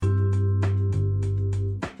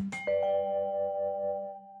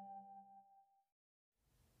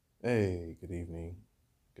Hey, good evening,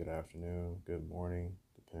 good afternoon, good morning,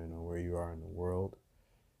 depending on where you are in the world,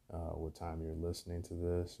 what time you're listening to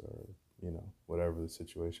this, or, whatever the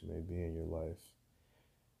situation may be in your life.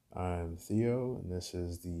 I'm Theo, and this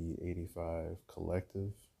is the 85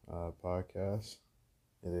 Collective podcast.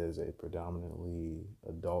 It is a predominantly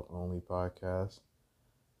adult only podcast.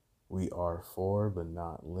 We are for, but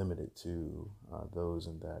not limited to, those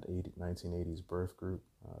in that 1980s birth group,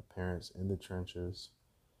 parents in the trenches,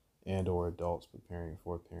 and or adults preparing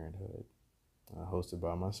for parenthood. Hosted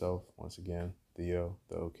by myself, once again, Theo,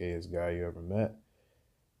 the okayest guy you ever met,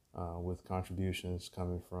 with contributions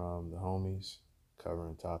coming from the homies,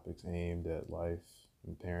 covering topics aimed at life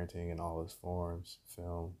and parenting in all its forms: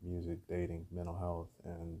 film, music, dating, mental health,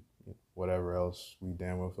 and whatever else we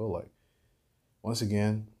damn well feel like. Once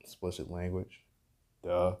again, explicit language,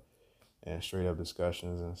 duh, and straight up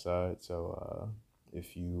discussions inside. So,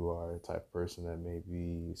 if you are a type of person that may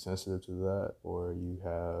be sensitive to that, or you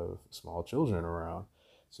have small children around,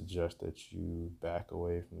 suggest that you back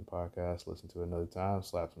away from the podcast, listen to it another time,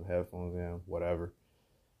 slap some headphones in, whatever.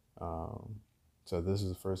 Um, so this is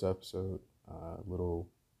the first episode.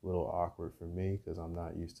 Little awkward for me because I'm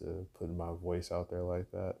not used to putting my voice out there like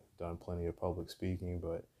that. Done plenty of public speaking,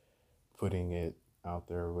 but putting it out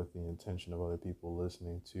there with the intention of other people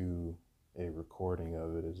listening to a recording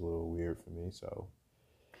of it is a little weird for me. So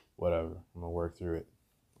whatever, I'm gonna work through it.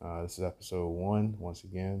 This is episode one. Once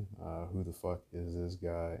again, who the fuck is this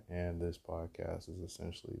guy? And this podcast is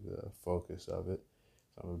essentially the focus of it.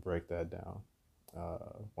 So I'm gonna break that down.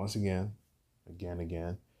 Once again,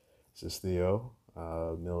 again. This is Theo,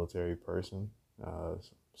 military person,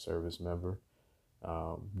 service member.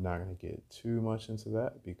 Not gonna get too much into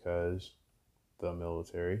that because the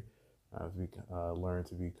military. I've learned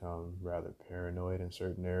to become rather paranoid in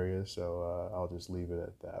certain areas, so I'll just leave it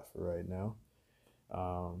at that for right now.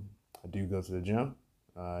 I do go to the gym,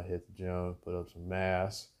 hit the gym, put up some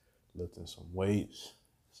mass, lifting some weights,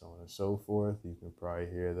 so on and so forth. You can probably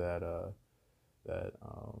hear that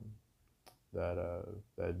um,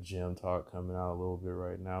 that gym talk coming out a little bit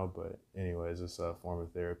right now. But anyways, it's a form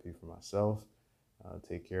of therapy for myself.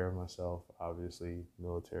 Take care of myself. Obviously,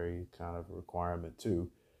 military kind of a requirement too,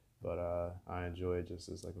 but I enjoy it just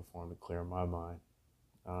as like a form to clear my mind.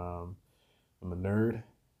 Um, I'm a nerd,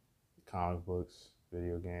 comic books,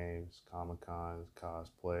 video games, Comic Cons,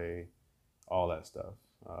 cosplay, all that stuff.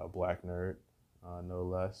 Black nerd, no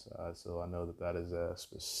less. So I know that is a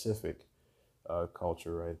specific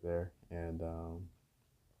culture right there, and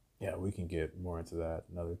yeah, we can get more into that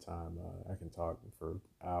another time. I can talk for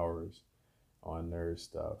hours on nerd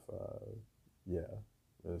stuff. Yeah,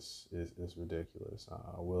 it's ridiculous.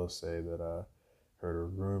 I will say that I heard a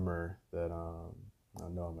rumor that I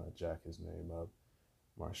know I'm gonna jack his name up.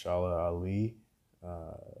 Marshala Ali.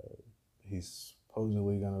 Uh, he's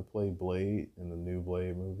supposedly gonna play Blade in the new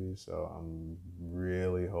Blade movie, so I'm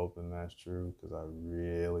really hoping that's true because I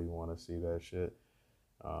really want to see that shit.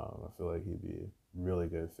 I feel like he'd be a really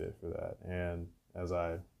good fit for that. And as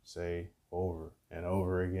I say over and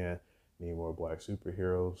over again, need more black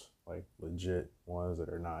superheroes, like legit ones that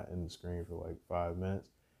are not in the screen for like 5 minutes.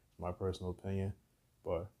 It's my personal opinion,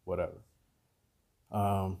 but whatever.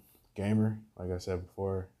 Um, Gamer, like I said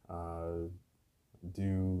before,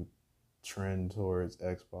 do trend towards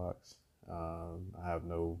Xbox. I have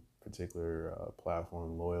no particular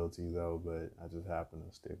platform loyalty though, but I just happen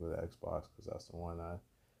to stick with Xbox because that's the one I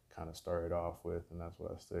kind of started off with, and that's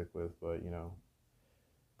what I stick with. But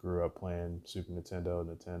grew up playing Super Nintendo,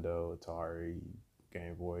 Atari,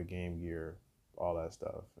 Game Boy, Game Gear, all that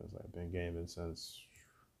stuff. It's like I've been gaming since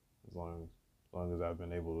as long as I've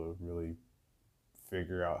been able to really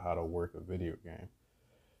figure out how to work a video game.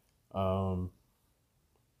 Um,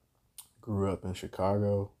 Grew up in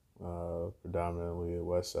Chicago, predominantly the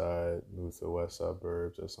West Side. Moved to the West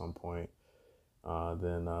suburbs at some point.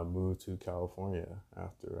 Then moved to California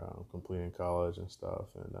after completing college and stuff,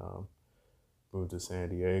 and moved to San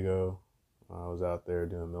Diego. I was out there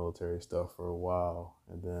doing military stuff for a while,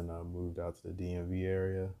 and then moved out to the DMV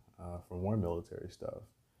area for more military stuff.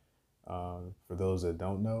 For those that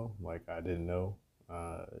don't know, like I didn't know,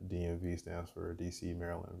 DMV stands for DC,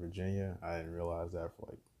 Maryland, Virginia. I didn't realize that for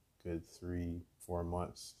like good 3, 4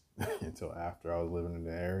 months until after I was living in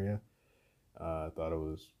the area. I thought it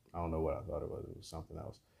was, I don't know what I thought it was. It was something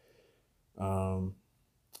else. Um,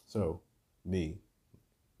 so, me,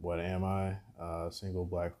 what am I? Single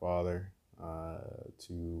black father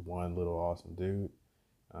to one little awesome dude.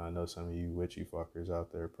 I know some of you witchy fuckers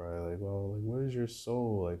out there probably like, well, like, what is your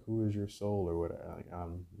soul? Like, who is your soul or whatever? Like,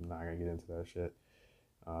 I'm not gonna get into that shit.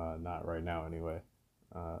 Not right now, anyway.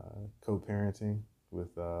 Co-parenting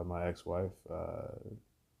with my ex-wife.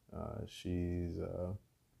 She's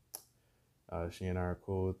she and I are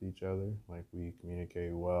cool with each other. Like, we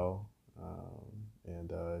communicate well.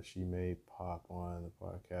 And she may pop on the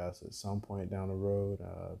podcast at some point down the road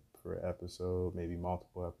for an episode, maybe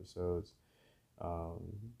multiple episodes. Um,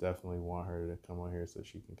 Definitely want her to come on here so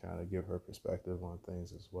she can kind of give her perspective on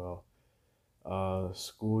things as well.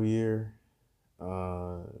 School year,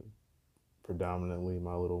 uh, predominantly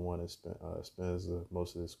my little one spends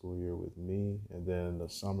most of the school year with me, and then the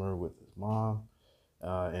summer with his mom,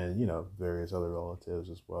 and various other relatives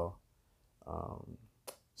as well. Um,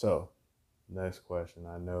 so next question.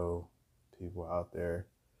 I know people out there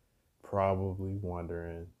probably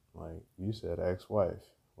wondering, like, you said ex-wife.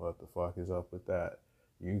 What the fuck is up with that?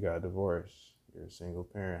 You got divorced. You're a single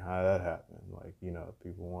parent. How did that happen? Like,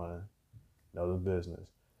 people want to know the business.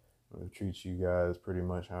 I'm going to treat you guys pretty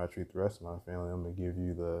much how I treat the rest of my family. I'm going to give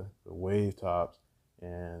you the wave tops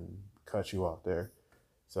and cut you off there.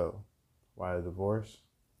 So, why the divorce?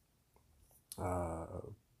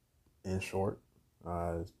 In short,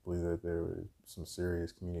 I believe that there was some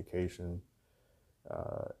serious communication,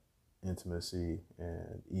 uh, intimacy,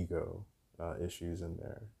 and ego issues in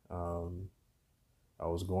there. I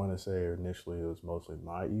was going to say initially it was mostly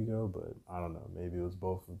my ego, but I don't know. Maybe it was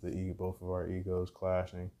both of our egos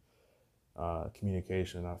clashing.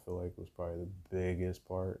 Communication, I feel like, was probably the biggest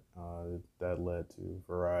part that led to a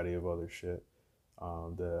variety of other shit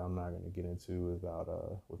that I'm not going to get into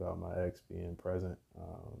without my ex being present,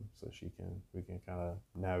 so we can kind of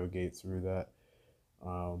navigate through that.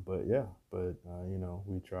 But yeah,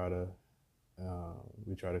 we try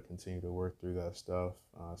to continue to work through that stuff,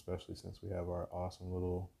 especially since we have our awesome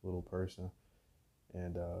little person,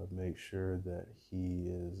 and make sure that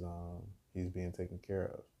he's being taken care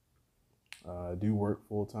of. I do work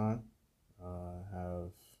full time.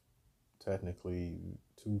 Have technically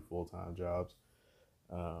two full-time jobs,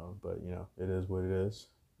 but it is what it is.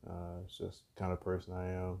 It's just the kind of person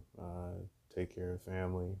I am. Take care of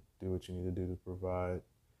family, do what you need to do to provide.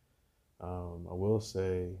 I will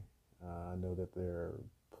say, I know that there are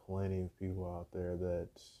plenty of people out there that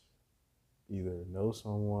either know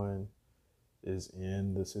someone is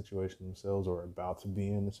in the situation themselves or about to be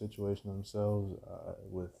in the situation themselves,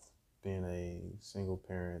 with being a single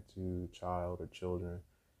parent to child or children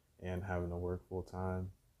and having to work full time,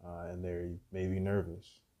 and they may be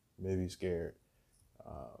nervous, maybe scared.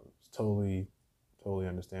 It's totally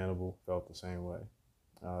understandable. Felt the same way,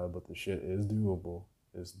 but the shit is doable.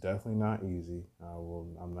 It's definitely not easy.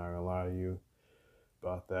 I'm not gonna lie to you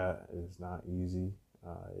about that. It's not easy.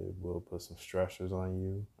 It will put some stressors on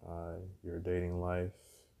you. Your dating life,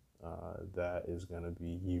 that is gonna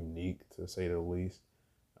be unique to say the least.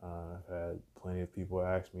 I've had plenty of people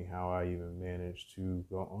ask me how I even managed to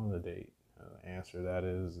go on a date. The answer to that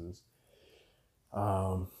is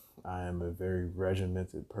I am a very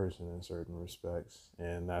regimented person in certain respects,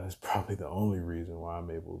 and that is probably the only reason why I'm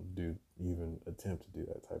able to even attempt to do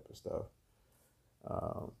that type of stuff.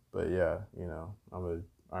 But yeah,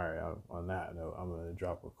 all right, on that note, I'm gonna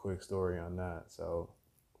drop a quick story on that. So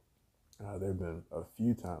there have been a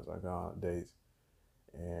few times I've gone on dates,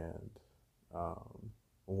 and a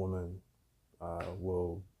woman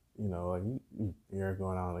will, like, you're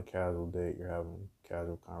going out on a casual date, you're having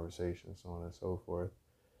casual conversations, so on and so forth.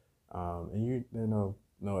 And there are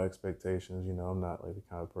no expectations. I'm not like the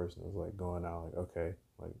kind of person that's like going out like, okay,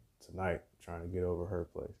 like tonight, trying to get over her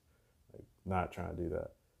place, like not trying to do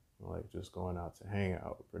that. Like, just going out to hang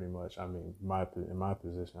out, pretty much. I mean, in my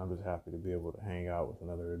position, I'm just happy to be able to hang out with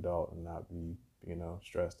another adult and not be,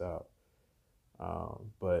 stressed out.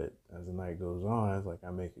 But as the night goes on, it's like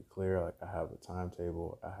I make it clear, like, I have a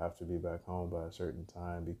timetable. I have to be back home by a certain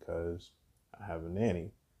time because I have a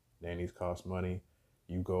nanny. Nannies cost money.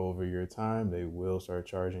 You go over your time, they will start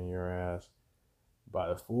charging your ass by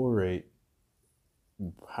the full rate.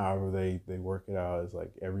 However they work it out is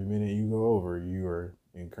like every minute you go over, you are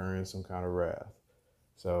incurring some kind of wrath.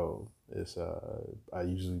 So it's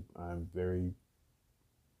I'm very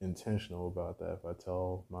intentional about that. If I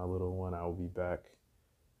tell my little one I will be back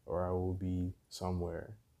or I will be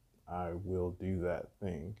somewhere, I will do that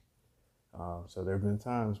thing. So there have been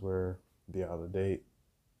times where be out on a date,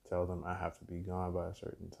 tell them I have to be gone by a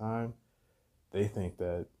certain time. They think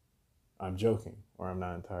that I'm joking or I'm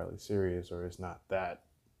not entirely serious or it's not that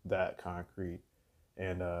concrete.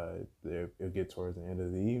 And it'll get towards the end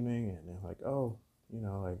of the evening and they're like, oh,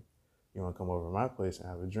 like, you want to come over to my place and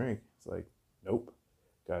have a drink? It's like, nope,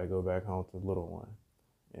 got to go back home to the little one.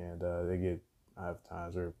 And I have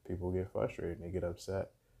times where people get frustrated and they get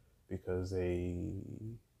upset because they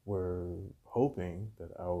were hoping that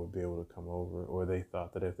I would be able to come over, or they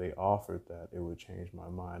thought that if they offered that, it would change my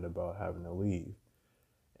mind about having to leave.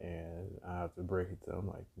 And I have to break it to them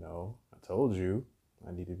like, no, I told you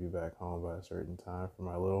I need to be back home by a certain time for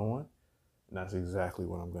my little one. And that's exactly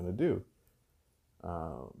what I'm going to do.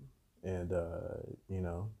 Um, and, you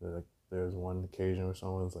know, there's one occasion where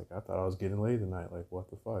someone's like, I thought I was getting laid tonight. Like, what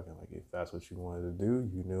the fuck? And like, if that's what you wanted to do,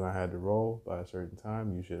 you knew I had to roll by a certain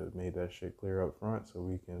time. You should have made that shit clear up front so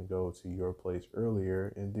we can go to your place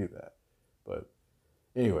earlier and do that. But,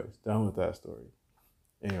 anyways, done with that story.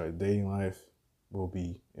 Anyway, dating life will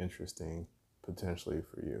be interesting potentially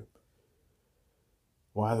for you.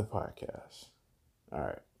 Why the podcast? All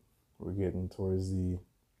right, we're getting towards the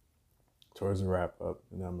wrap up,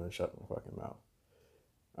 and then I'm gonna shut my fucking mouth.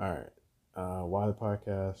 All right, why the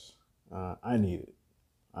podcast? I need it.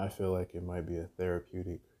 I feel like it might be a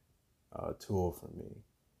therapeutic tool for me.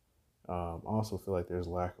 I also feel like there's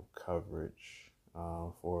lack of coverage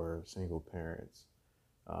for single parents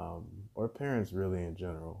or parents really in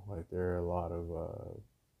general. Like there are a lot of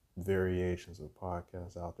variations of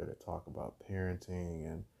podcasts out there that talk about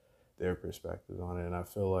parenting and their perspectives on it. And I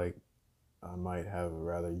feel like I might have a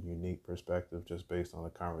rather unique perspective just based on the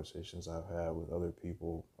conversations I've had with other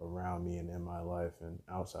people around me and in my life and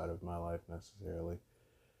outside of my life necessarily.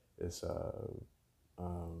 It's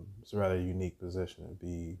it's a rather unique position to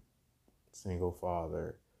be single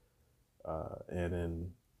father and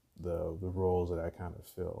in the roles that I kind of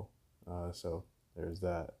fill. So there's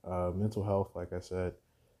that. Mental health, like I said,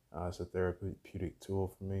 it's a therapeutic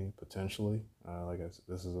tool for me, potentially. Like I said,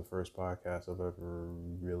 this is the first podcast I've ever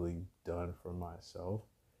really done for myself.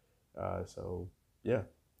 So yeah,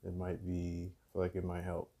 it might be, I feel like it might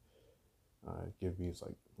help give me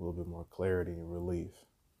like a little bit more clarity and relief.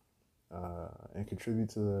 And contribute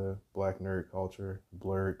to the black nerd culture,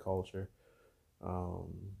 blurred culture.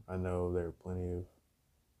 I know there are plenty of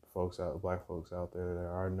black folks out there that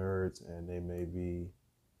are nerds, and they may be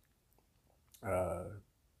uh,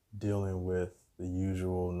 dealing with the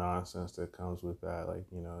usual nonsense that comes with that. Like,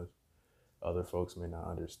 you know, other folks may not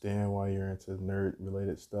understand why you're into nerd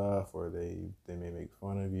related stuff, or they may make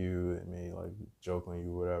fun of you, they may like joke on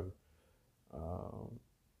you, whatever.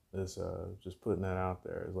 It's just putting that out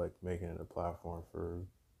there is like making it a platform for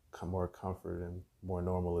more comfort and more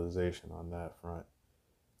normalization on that front.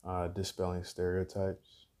 Dispelling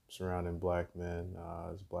stereotypes surrounding black men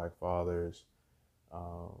as black fathers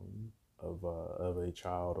of a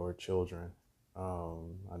child or children.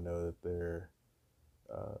 I know that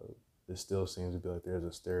it still seems to be like there's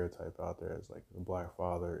a stereotype out there. It's like the black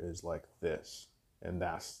father is like this, and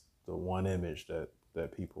that's the one image that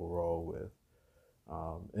people roll with.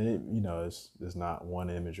 And it, you know, it's not one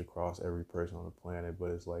image across every person on the planet,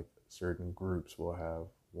 but it's like certain groups will have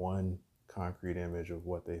one concrete image of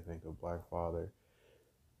what they think a black father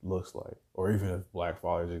looks like, or even if black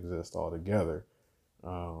fathers exist altogether.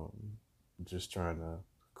 Um, just trying to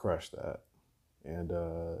crush that. And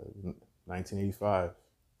 1985,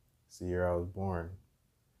 it's the year I was born,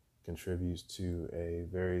 contributes to a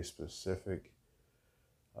very specific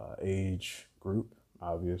age group,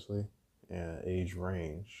 obviously, and age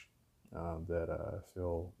range that I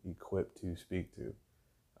feel equipped to speak to.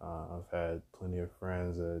 I've had plenty of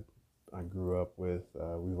friends that I grew up with.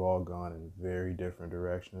 We've all gone in very different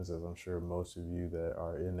directions, as I'm sure most of you that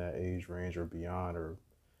are in that age range or beyond or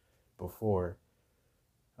before.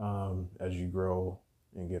 As you grow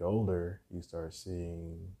and get older, you start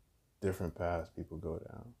seeing different paths people go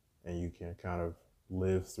down, and you can kind of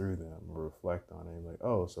live through them or reflect on it. And like,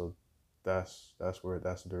 oh, so that's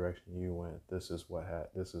the direction you went. This is what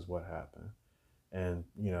happened. And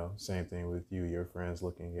you know, same thing with you. Your friends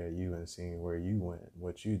looking at you and seeing where you went,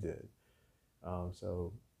 what you did.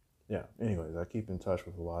 So yeah. Anyways, I keep in touch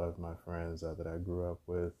with a lot of my friends that I grew up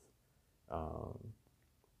with, um,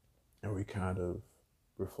 and we kind of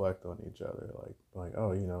reflect on each other. Like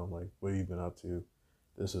oh, you know, like what have you been up to?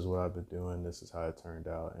 This is what I've been doing. This is how it turned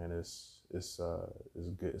out, and it's good.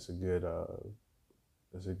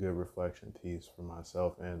 It's a good reflection piece for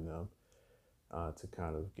myself and them to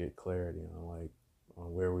kind of get clarity on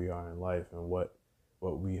where we are in life and what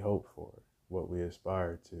we hope for, what we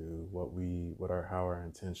aspire to, how our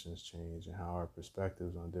intentions change and how our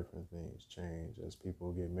perspectives on different things change as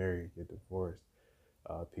people get married, get divorced,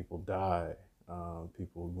 people die,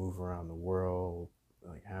 people move around the world,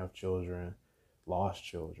 like have children, lost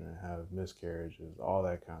children, have miscarriages, all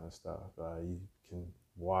that kind of stuff. You can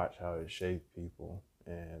watch how it shaped people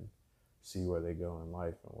and see where they go in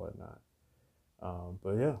life and whatnot.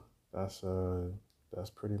 But yeah, that's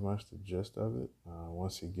pretty much the gist of it.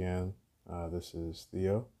 Once again, this is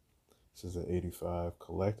Theo, This is the 85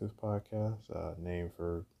 Collective podcast, named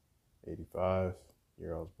for 85,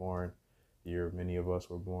 year I was born, the year many of us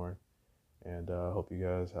were born. And I hope you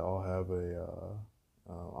guys all have a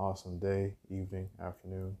awesome day, evening,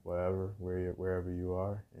 afternoon, whatever, wherever you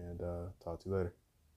are. And talk to you later.